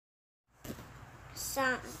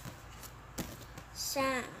sun.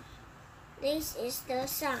 Sun. This is the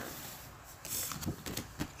sun.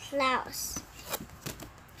 Clouds.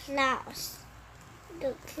 Clouds.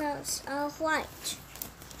 The clouds are white.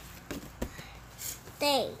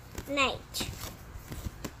 Day, night.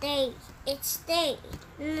 Day, it's day,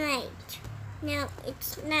 night. Now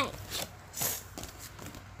it's night.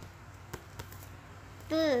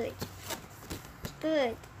 Bird.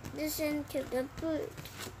 Bird. Listen to the bird.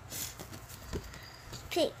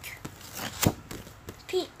 Pig.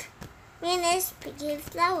 Pig. Means picking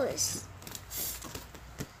flowers.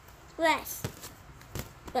 Grass.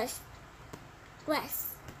 Grass.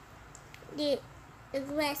 Grass. The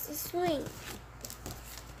grass is green.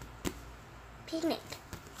 Picnic.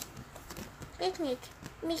 Picnic.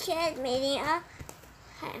 Mickey and Minnie are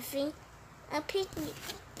having a picnic.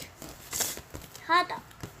 Hot dog.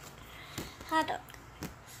 Hot dog.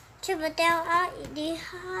 Chip and Dale are eating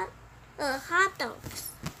hot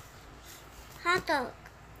dogs. Hot dog.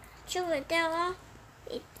 Chip and Dale are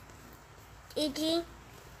eating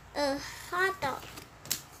a hot dog.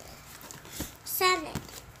 Salad.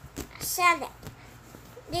 Salad.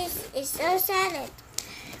 This is a salad.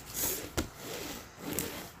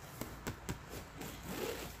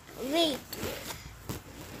 Read.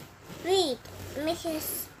 Read.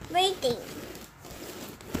 Mrs. Reading.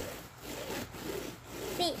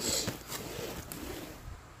 Fish.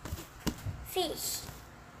 Fish.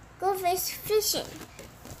 Go fish fishing.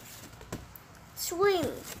 Swim.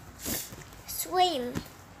 Swim.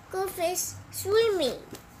 Go fish swimming.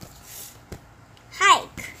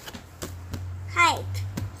 Hike. Hike.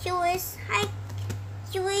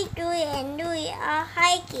 Huey and Louie are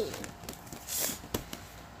hiking.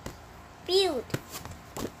 Build.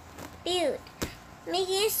 Build.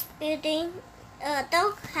 Mickey's building a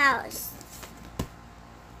doghouse.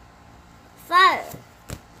 Fire.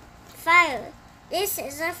 Fire. This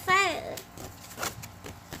is a fire.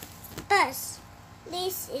 Bus.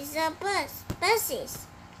 This is a bus. Buses.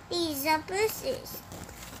 These are buses.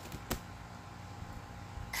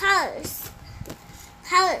 Cars.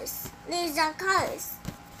 Cars. These are cars.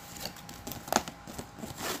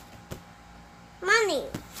 Money.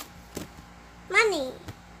 Money.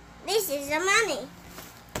 This is a money.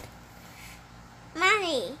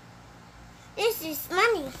 Money. This is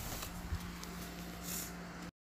money.